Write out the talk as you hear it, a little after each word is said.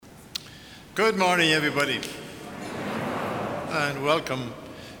Good morning, everybody, and welcome.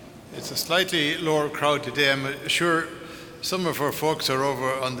 It's a slightly lower crowd today. I'm sure some of our folks are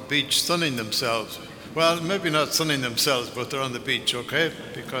over on the beach sunning themselves. Well, maybe not sunning themselves, but they're on the beach, okay?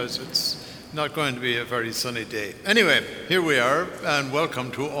 Because it's not going to be a very sunny day. Anyway, here we are, and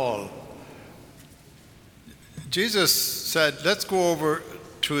welcome to all. Jesus said, let's go over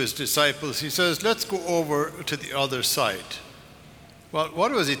to his disciples. He says, let's go over to the other side. Well,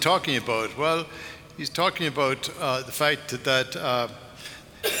 what was he talking about? Well, he's talking about the fact that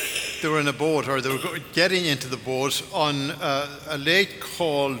they were in a boat, or they were getting into the boat on a lake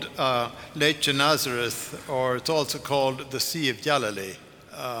called Lake Gennesareth, or it's also called the Sea of Galilee.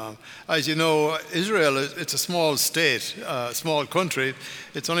 As you know, Israel, it's a small state, small country.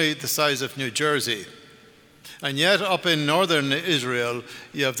 It's only the size of New Jersey. And yet up in northern Israel,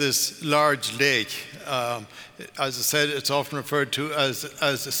 you have this large lake. As I said, it's often referred to as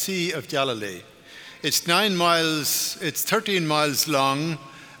the Sea of Galilee. It's 13 miles long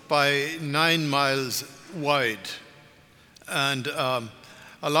by 9 miles wide. And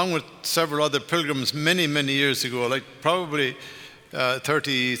along with several other pilgrims many, many years ago, like probably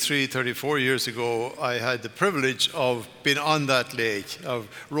 33, 34 years ago, I had the privilege of being on that lake, of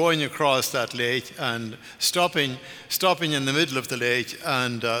rowing across that lake and stopping in the middle of the lake,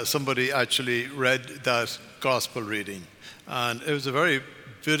 and somebody actually read that gospel reading. And it was a very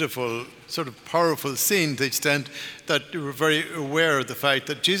beautiful, sort of powerful scene to the extent that you were very aware of the fact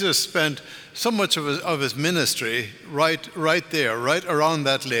that Jesus spent so much of his ministry right there, right around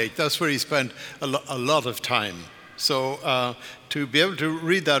that lake. That's where he spent a lot of time. So to be able to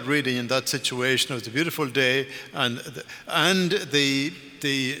read that reading in that situation, it was a beautiful day, and the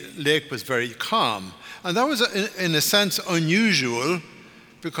lake was very calm. And that was, in a sense, unusual,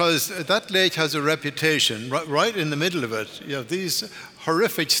 because that lake has a reputation. Right in the middle of it, you have these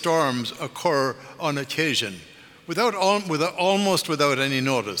horrific storms occur on occasion, almost without any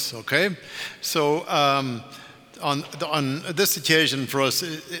notice. Okay, so on this occasion for us,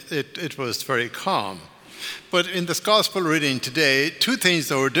 it was very calm. But in this gospel reading today, two things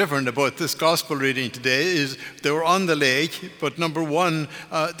that were different about this gospel reading today is they were on the lake, but number one,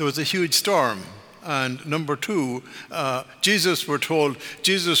 there was a huge storm. And number two, we're told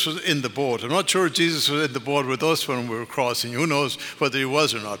Jesus was in the boat. I'm not sure Jesus was in the boat with us when we were crossing. Who knows whether he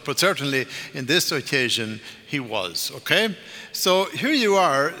was or not. But certainly in this occasion, he was. Okay? So here you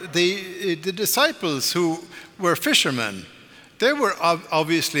are, the disciples who were fishermen, they were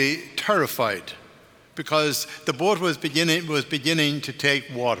obviously terrified, because the boat was beginning to take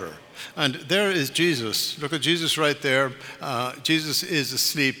water. And there is Jesus. Look at Jesus right there. Jesus is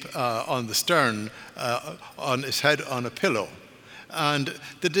asleep on the stern, on his head on a pillow. And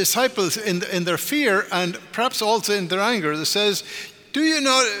the disciples, in their fear and perhaps also in their anger, they says, "Do you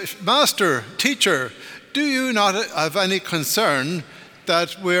not, Master, Teacher, do you not have any concern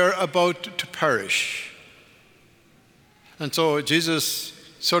that we're about to perish?" And so Jesus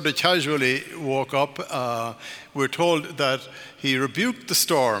sort of casually woke up. We're told that he rebuked the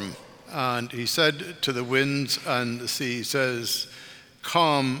storm, and he said to the winds and the sea, he says,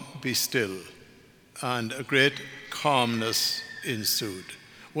 "Calm, be still." And a great calmness ensued.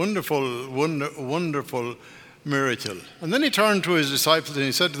 Wonderful miracle. And then he turned to his disciples and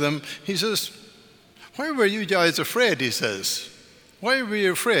he said to them, he says, "Why were you guys afraid?" he says. "Why were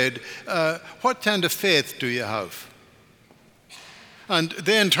you afraid? What kind of faith do you have?" And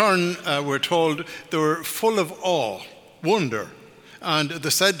they in turn, we're told, they were full of awe, wonder. And they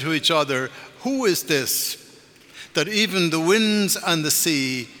said to each other, "Who is this, that even the winds and the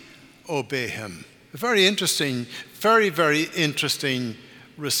sea obey him?" A very interesting, very, very interesting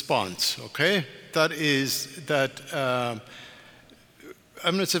response, okay? It's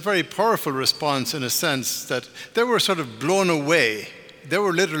a very powerful response in a sense that they were sort of blown away. They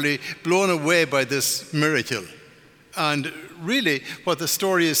were literally blown away by this miracle. And really, what the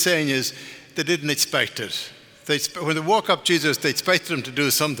story is saying is they didn't expect it. When they woke up Jesus, they expected him to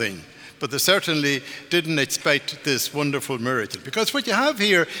do something, but they certainly didn't expect this wonderful miracle. Because what you have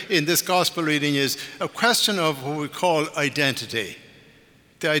here in this gospel reading is a question of what we call identity.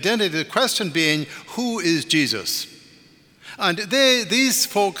 The question being, who is Jesus? And these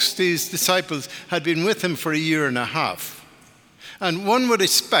folks, these disciples, had been with him for a year and a half. And one would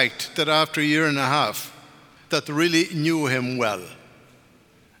expect that after a year and a half, that they really knew him well.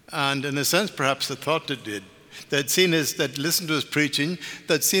 And in a sense, perhaps they thought they did. They'd listened to his preaching,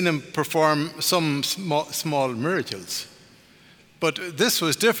 they'd seen him perform some small miracles. But this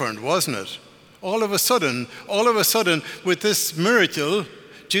was different, wasn't it? All of a sudden, with this miracle,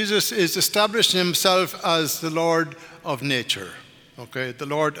 Jesus is establishing himself as the Lord of nature. Okay, the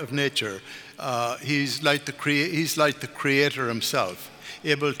Lord of nature. He's like the creator himself,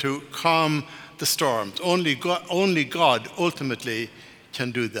 able to calm the storms. Only God ultimately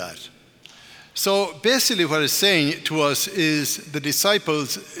can do that. So basically what it's saying to us is the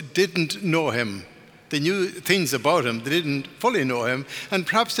disciples didn't know him. They knew things about him. They didn't fully know him, and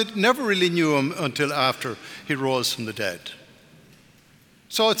perhaps they never really knew him until after he rose from the dead.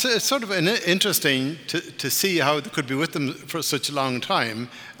 So it's sort of interesting to see how they could be with them for such a long time,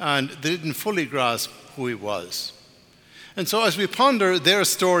 and they didn't fully grasp who he was. And so as we ponder their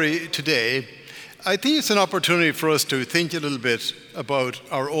story today, I think it's an opportunity for us to think a little bit about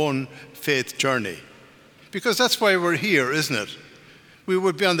our own faith journey. Because that's why we're here, isn't it? We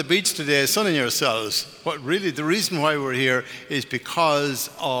would be on the beach today sunning ourselves, but really the reason why we're here is because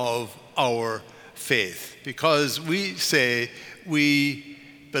of our faith. Because we say we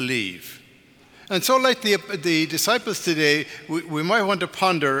believe. And so like the disciples today, we might want to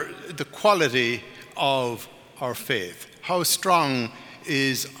ponder the quality of our faith. How strong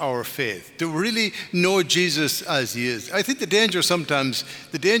is our faith? To really know Jesus as he is. I think the danger sometimes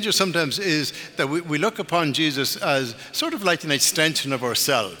is that we look upon Jesus as sort of like an extension of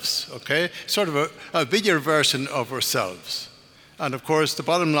ourselves, okay? Sort of a bigger version of ourselves. And of course, the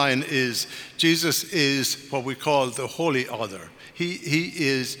bottom line is Jesus is what we call the holy other. He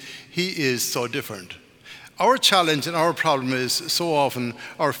is so different. Our challenge and our problem is so often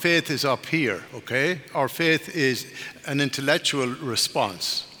our faith is up here, okay? Our faith is an intellectual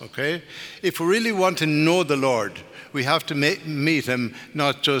response, okay? If we really want to know the Lord, we have to meet him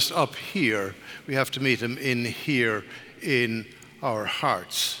not just up here, we have to meet him in here in our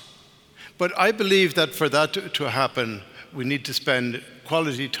hearts. But I believe that for that to happen, we need to spend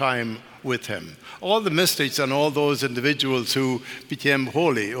quality time with him. All the mystics and all those individuals who became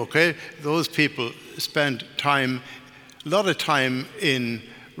holy, okay, those people spent a lot of time in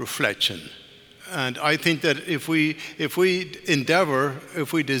reflection. And I think that if we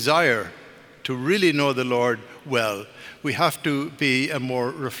desire to really know the Lord well, we have to be a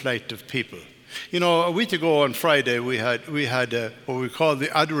more reflective people. You know, a week ago on Friday, we had what we call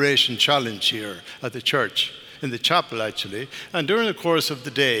the Adoration Challenge here at the church, in the chapel actually. And during the course of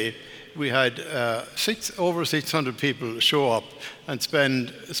the day, we had over 600 people show up and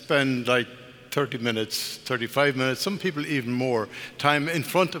spend like 30 minutes, 35 minutes, some people even more, time in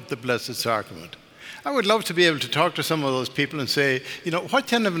front of the Blessed Sacrament. I would love to be able to talk to some of those people and say, you know, what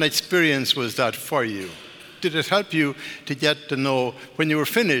kind of an experience was that for you? Did it help you to get to know, when you were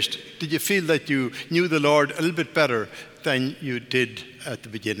finished, did you feel that you knew the Lord a little bit better than you did at the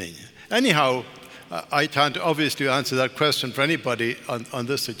beginning? Anyhow, I can't obviously answer that question for anybody on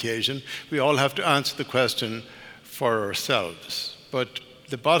this occasion. We all have to answer the question for ourselves. But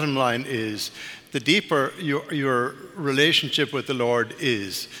the bottom line is, the deeper your relationship with the Lord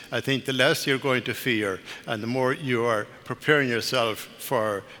is, I think the less you're going to fear and the more you are preparing yourself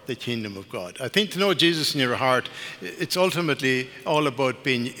for the kingdom of God. I think to know Jesus in your heart, it's ultimately all about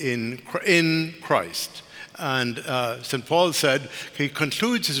being in Christ. And St. Paul said, he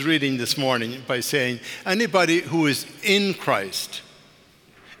concludes his reading this morning by saying, anybody who is in Christ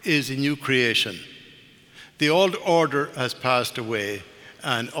is a new creation. The old order has passed away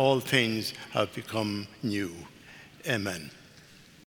and all things have become new. Amen.